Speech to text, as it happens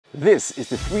This is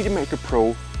the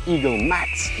 3DMakerPro Eagle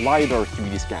Max LiDAR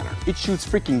 3D scanner. It shoots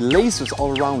freaking lasers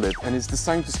all around it and is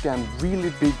designed to scan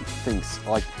really big things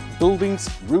like buildings,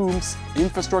 rooms,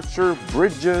 infrastructure,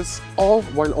 bridges, all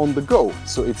while on the go.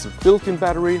 So it's a built-in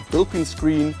battery, built-in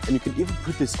screen, and you can even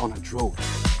put this on a drone.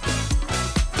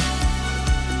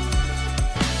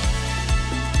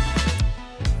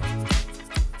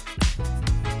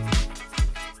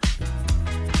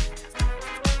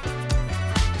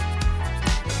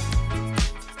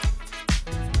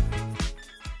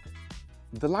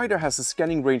 The LiDAR has a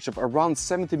scanning range of around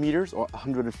 70 meters or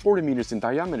 140 meters in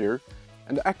diameter,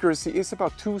 and the accuracy is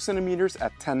about 2 centimeters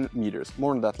at 10 meters,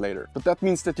 more on that later. But that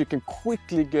means that you can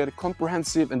quickly get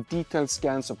comprehensive and detailed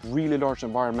scans of really large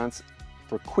environments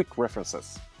for quick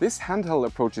references. This handheld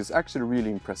approach is actually really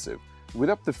impressive.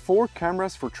 With up to 4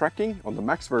 cameras for tracking on the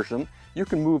max version, you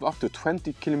can move up to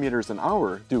 20 kilometers an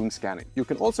hour doing scanning. You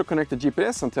can also connect a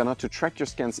GPS antenna to track your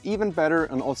scans even better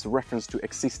and also reference to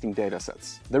existing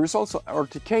datasets. There is also an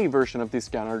RTK version of this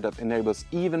scanner that enables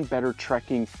even better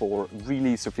tracking for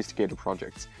really sophisticated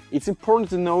projects. It's important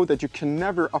to know that you can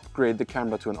never upgrade the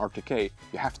camera to an RTK.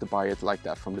 You have to buy it like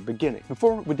that from the beginning.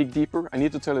 Before we dig deeper, I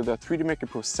need to tell you that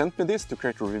 3DMakerPro sent me this to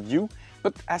create a review,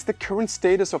 but as the current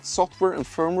status of software and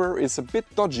firmware is a bit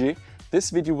dodgy, this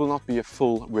video will not be a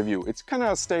full review. It's kind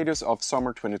of a status of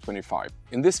summer 2025.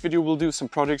 In this video we'll do some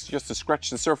projects just to scratch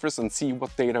the surface and see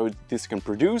what data this can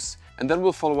produce, and then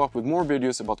we'll follow up with more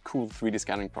videos about cool 3D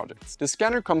scanning projects. The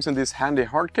scanner comes in this handy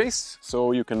hard case,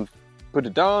 so you can put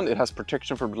it down. It has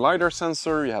protection for the LiDAR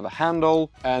sensor, you have a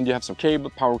handle, and you have some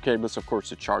power cables of course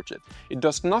to charge it. It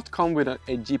does not come with a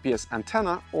GPS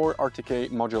antenna or RTK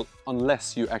module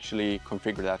unless you actually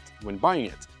configure that when buying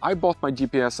it. I bought my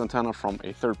GPS antenna from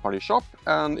a third-party shop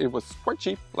and it was quite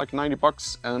cheap, like 90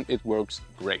 bucks, and it works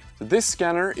great. So this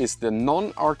scanner is the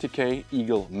non-RTK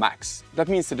Eagle Max. That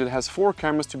means that it has 4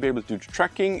 cameras to be able to do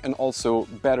tracking and also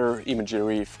better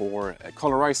imagery for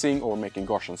colorizing or making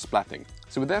Gaussian splatting.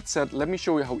 So with that said, let me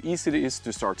show you how easy it is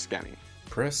to start scanning.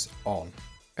 Press on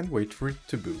and wait for it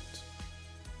to boot.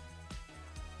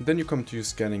 Then you come to your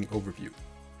scanning overview.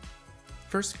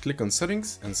 First click on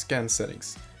settings and scan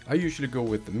settings. I usually go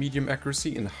with the medium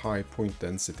accuracy and high point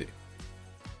density.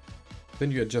 Then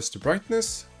you adjust the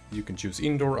brightness. You can choose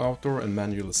indoor, outdoor and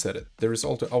manually set it. There is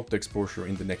also auto exposure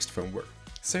in the next firmware.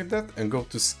 Save that and go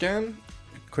to scan.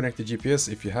 Connect the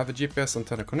GPS if you have a GPS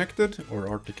antenna connected or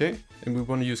RTK, and we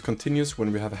want to use continuous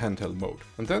when we have a handheld mode.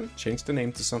 And then change the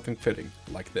name to something fitting,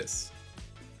 like this.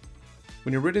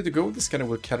 When you're ready to go, the scanner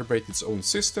will calibrate its own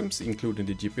systems, including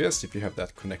the GPS if you have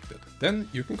that connected. Then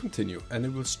you can continue and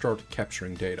it will start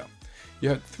capturing data. You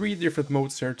have 3 different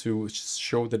modes here to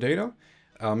show the data.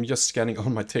 I'm just scanning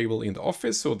on my table in the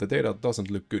office, so the data doesn't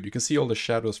look good. You can see all the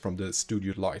shadows from the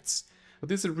studio lights. But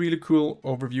this is a really cool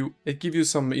overview. It gives you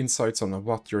some insights on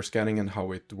what you're scanning and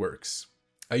how it works.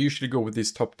 I usually go with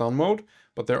this top-down mode,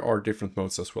 but there are different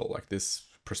modes as well, like this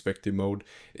perspective mode.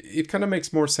 It kind of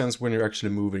makes more sense when you're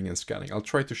actually moving and scanning. I'll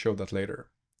try to show that later.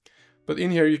 But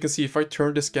in here you can see if I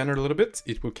turn the scanner a little bit,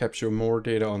 it will capture more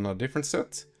data on a different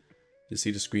set. You see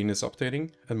the screen is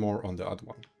updating and more on the other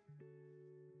one.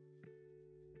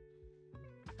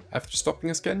 After stopping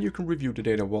a scan, you can review the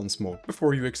data once more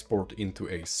before you export into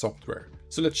a software.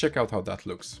 So let's check out how that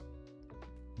looks.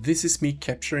 This is me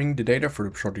capturing the data for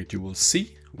the project you will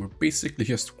see. We're basically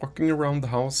just walking around the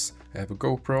house. I have a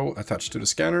GoPro attached to the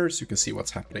scanner so you can see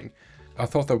what's happening. I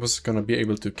thought I was gonna be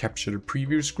able to capture the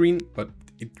preview screen, but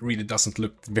it really doesn't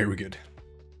look very good.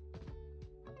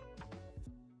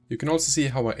 You can also see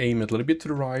how I aim it a little bit to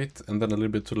the right and then a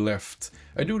little bit to the left.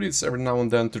 I do this every now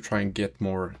and then to try and get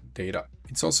more data.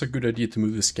 It's also a good idea to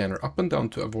move the scanner up and down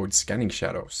to avoid scanning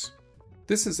shadows.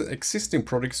 This is an existing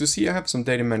product, so see I have some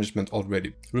data management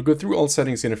already. We'll go through all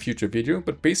settings in a future video,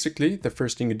 but basically the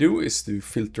first thing you do is to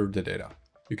filter the data.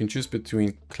 You can choose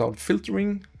between cloud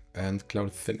filtering and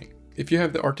cloud thinning. If you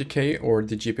have the RTK or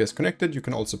the GPS connected, you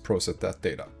can also process that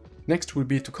data. Next will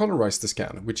be to colorize the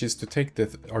scan, which is to take the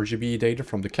RGB data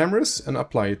from the cameras and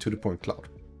apply it to the point cloud.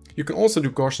 You can also do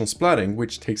Gaussian splatting,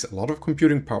 which takes a lot of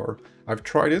computing power. I've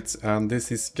tried it and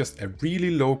this is just a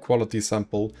really low quality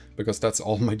sample because that's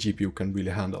all my GPU can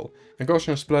really handle. And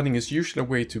Gaussian splatting is usually a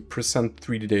way to present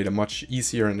 3D data much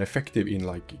easier and effective in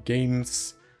like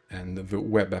games and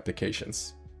web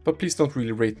applications. But please don't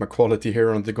really rate my quality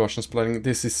here on the Gaussian splatting.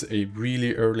 This is a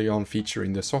really early on feature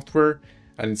in the software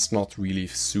and it's not really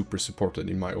super supported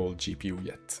in my old GPU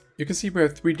yet. You can see we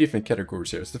have 3 different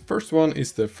categories here. So the first one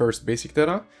is the first basic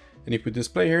data. And if we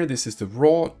display here, this is the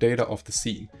raw data of the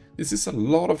scene. This is a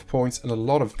lot of points and a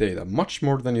lot of data, much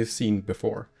more than you've seen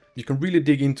before. You can really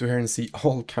dig into here and see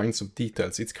all kinds of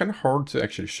details. It's kind of hard to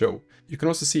actually show. You can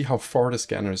also see how far the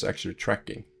scanner is actually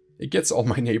tracking. It gets all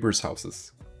my neighbors'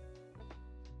 houses.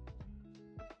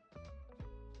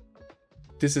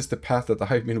 This is the path that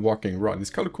I've been walking around.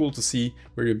 It's kind of cool to see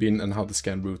where you've been and how the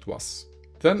scan route was.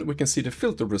 Then we can see the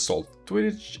filter result,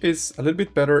 which is a little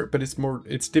bit better, but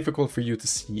it's difficult for you to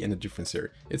see any difference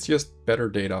here. It's just better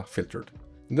data filtered.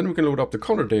 And then we can load up the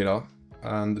color data,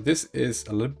 and this is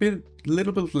a little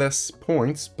bit less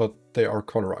points, but they are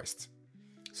colorized.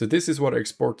 So this is what I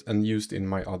export and used in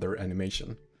my other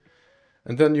animation.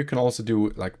 And then you can also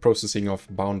do like processing of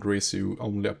boundaries. You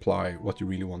only apply what you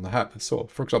really want to have. So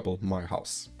for example, my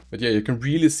house. But yeah, you can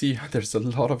really see there's a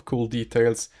lot of cool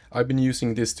details. I've been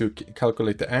using this to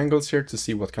calculate the angles here to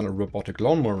see what kind of robotic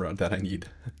lawnmower that I need.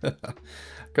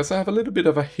 Because I have a little bit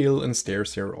of a hill and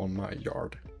stairs here on my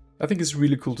yard. I think it's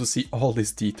really cool to see all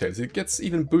these details. It gets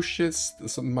even bushes,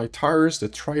 my tires, the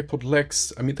tripod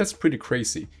legs. I mean, that's pretty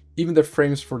crazy. Even the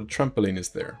frames for the trampoline is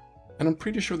there. And I'm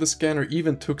pretty sure the scanner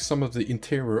even took some of the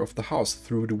interior of the house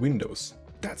through the windows.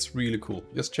 That's really cool.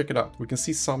 Just check it out. We can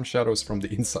see some shadows from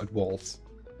the inside walls.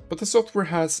 But the software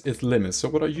has its limits, so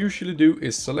what I usually do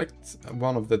is select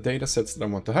one of the datasets that I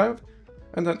want to have,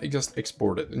 and then just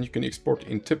export it. And you can export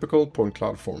in typical point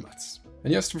cloud formats.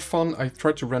 And just for fun, I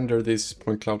tried to render this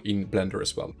point cloud in Blender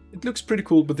as well. It looks pretty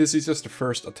cool, but this is just the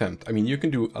first attempt. I mean, you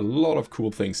can do a lot of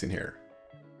cool things in here.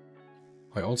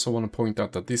 I also want to point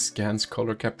out that this scan's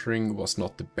color capturing was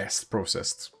not the best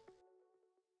processed.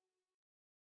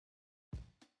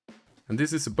 And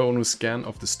this is a bonus scan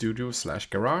of the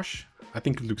studio/garage. I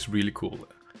think it looks really cool.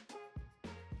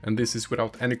 And this is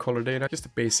without any color data, just a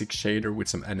basic shader with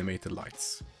some animated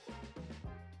lights.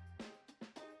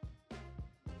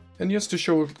 And just to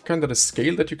show kind of the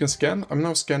scale that you can scan, I'm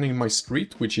now scanning my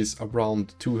street, which is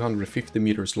around 250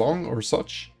 meters long or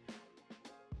such.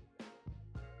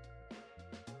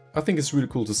 I think it's really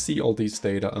cool to see all these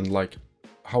data and like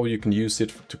how you can use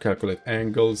it to calculate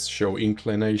angles, show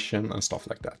inclination and stuff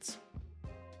like that.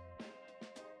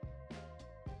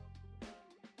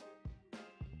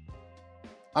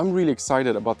 I'm really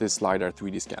excited about this LiDAR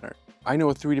 3D scanner. I know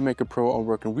at 3DMaker Pro are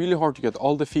working really hard to get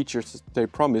all the features they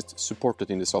promised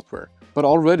supported in the software. But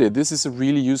already this is a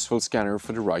really useful scanner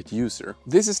for the right user.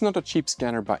 This is not a cheap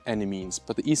scanner by any means,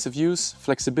 but the ease of use,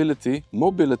 flexibility,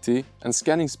 mobility and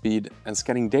scanning speed and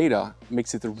scanning data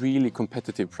makes it a really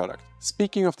competitive product.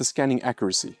 Speaking of the scanning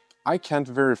accuracy, I can't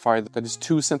verify that it's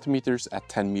 2 centimeters at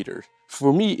 10 meters.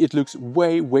 For me, it looks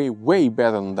way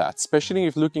better than that, especially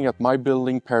if looking at my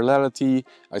building, parallelity,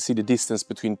 I see the distance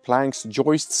between planks,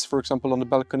 joists, for example, on the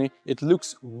balcony. It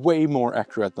looks way more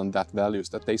accurate than that values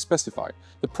that they specify.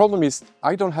 The problem is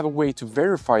I don't have a way to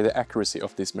verify the accuracy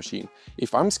of this machine.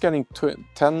 If I'm scanning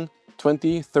 10,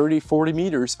 20, 30, 40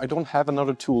 meters, I don't have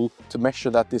another tool to measure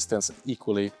that distance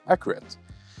equally accurate.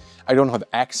 I don't have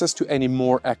access to any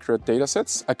more accurate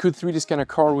datasets. I could 3D scan a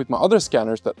car with my other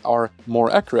scanners that are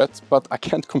more accurate, but I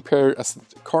can't compare a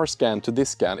car scan to this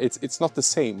scan. It's not the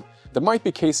same. There might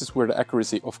be cases where the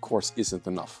accuracy, of course, isn't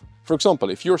enough. For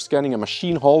example, if you're scanning a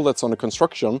machine hall that's under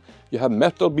construction, you have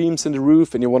metal beams in the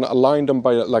roof and you want to align them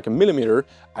by like a millimeter,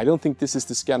 I don't think this is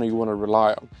the scanner you want to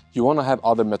rely on. You want to have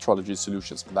other metrology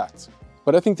solutions for that.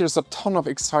 But I think there's a ton of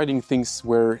exciting things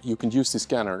where you can use this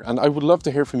scanner, and I would love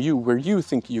to hear from you where you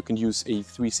think you can use a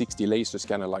 360 laser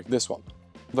scanner like this one.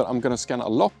 But I'm gonna scan a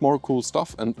lot more cool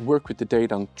stuff and work with the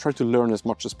data and try to learn as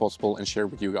much as possible and share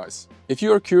with you guys. If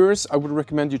you are curious, I would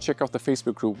recommend you check out the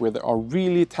Facebook group where there are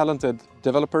really talented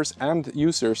developers and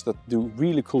users that do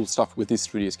really cool stuff with this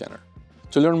 3D scanner.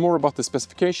 To learn more about the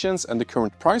specifications and the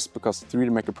current price, because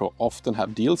 3DMaker Pro often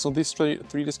have deals on this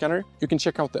 3D scanner, you can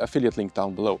check out the affiliate link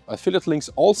down below. Affiliate links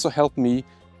also help me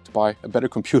to buy a better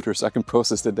computer so I can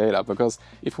process the data, because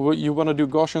if you want to do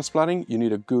Gaussian splatting, you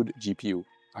need a good GPU.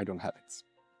 I don't have it.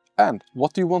 And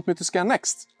what do you want me to scan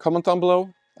next? Comment down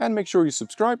below and make sure you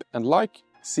subscribe and like.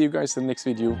 See you guys in the next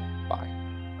video. Bye.